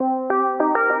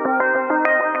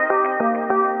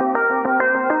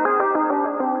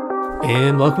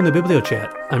And welcome to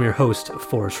BiblioChat. I'm your host,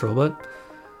 Forrest Robot.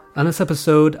 On this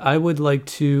episode, I would like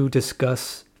to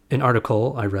discuss an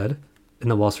article I read in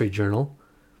the Wall Street Journal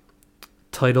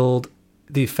titled,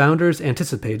 "The Founders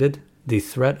Anticipated the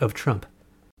Threat of Trump,"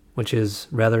 which is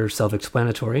rather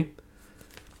self-explanatory.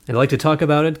 And I'd like to talk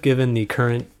about it given the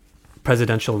current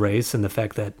presidential race and the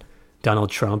fact that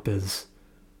Donald Trump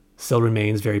still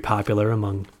remains very popular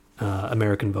among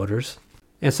American voters.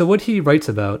 And so what he writes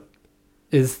about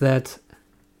is that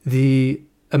the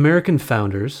American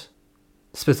founders,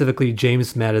 specifically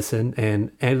James Madison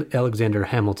and Alexander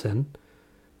Hamilton,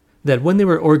 that when they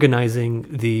were organizing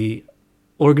the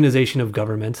organization of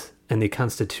government and the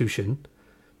Constitution,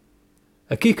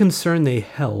 a key concern they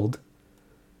held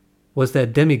was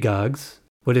that demagogues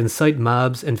would incite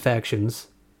mobs and factions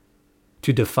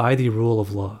to defy the rule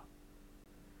of law.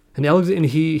 And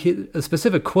a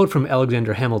specific quote from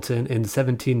Alexander Hamilton in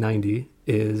 1790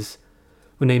 is,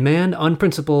 "When a man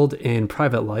unprincipled in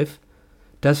private life,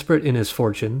 desperate in his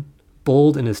fortune,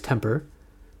 bold in his temper,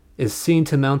 is seen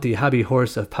to mount the hobby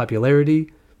horse of popularity,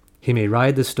 he may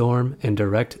ride the storm and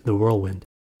direct the whirlwind."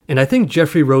 And I think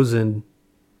Jeffrey Rosen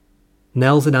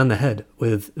nails it on the head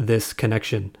with this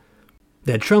connection,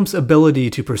 that Trump's ability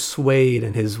to persuade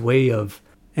and his way of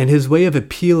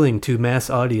appealing to mass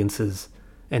audiences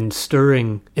and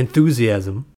stirring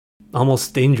enthusiasm,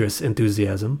 almost dangerous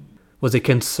enthusiasm, was a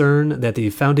concern that the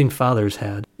founding fathers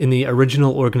had in the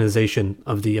original organization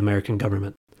of the American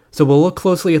government. So we'll look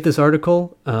closely at this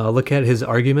article, look at his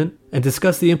argument, and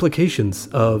discuss the implications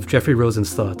of Jeffrey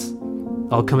Rosen's thoughts,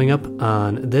 all coming up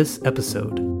on this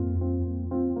episode.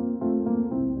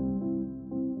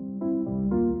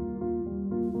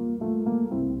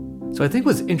 So I think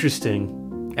what's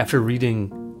interesting after reading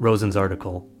Rosen's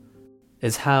article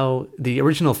is how the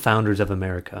original founders of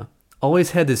America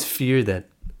always had this fear that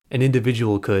an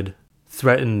individual could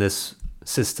threaten this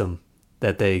system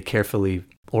that they carefully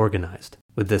organized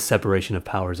with this separation of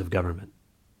powers of government.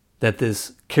 That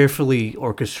this carefully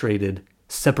orchestrated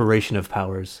separation of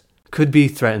powers could be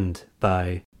threatened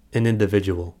by an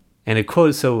individual. And a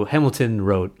quote, so Hamilton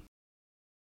wrote,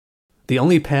 "The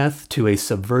only path to a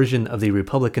subversion of the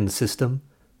republican system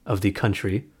of the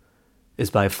country is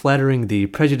by flattering the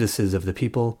prejudices of the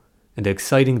people and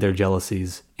exciting their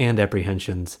jealousies and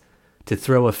apprehensions to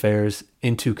throw affairs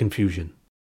into confusion."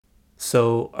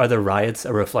 So are the riots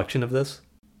a reflection of this?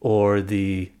 Or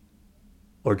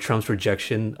Trump's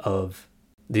rejection of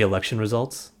the election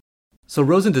results? So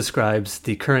Rosen describes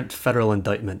the current federal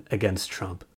indictment against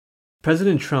Trump.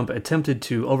 President Trump attempted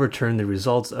to overturn the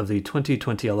results of the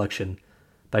 2020 election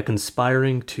by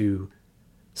conspiring to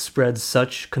spread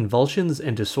such convulsions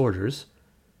and disorders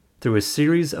through a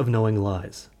series of knowing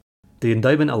lies. The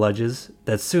indictment alleges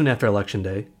that soon after Election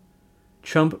Day,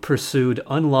 Trump pursued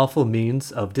unlawful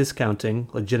means of discounting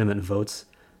legitimate votes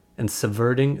and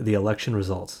subverting the election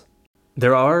results.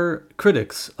 There are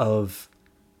critics of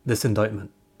this indictment,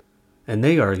 and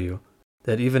they argue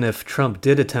that even if Trump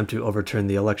did attempt to overturn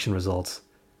the election results,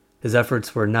 his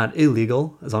efforts were not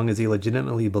illegal as long as he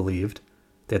legitimately believed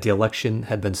that the election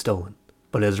had been stolen.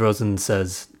 But as Rosen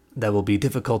says, that will be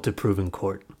difficult to prove in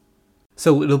court.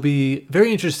 So it'll be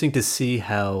very interesting to see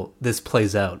how this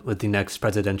plays out with the next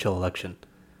presidential election.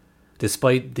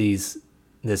 Despite this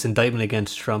indictment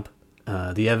against Trump,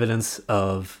 the evidence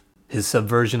of his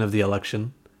subversion of the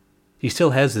election, he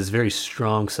still has this very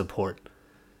strong support.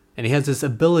 And he has this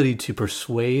ability to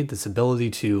persuade, this ability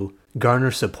to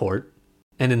garner support.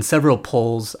 And in several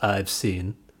polls I've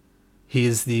seen, he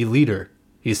is the leader.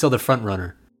 He's still the front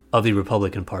runner of the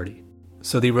Republican Party.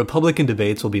 So the Republican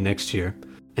debates will be next year.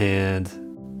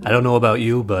 And I don't know about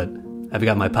you, but I've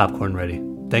got my popcorn ready.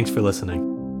 Thanks for listening.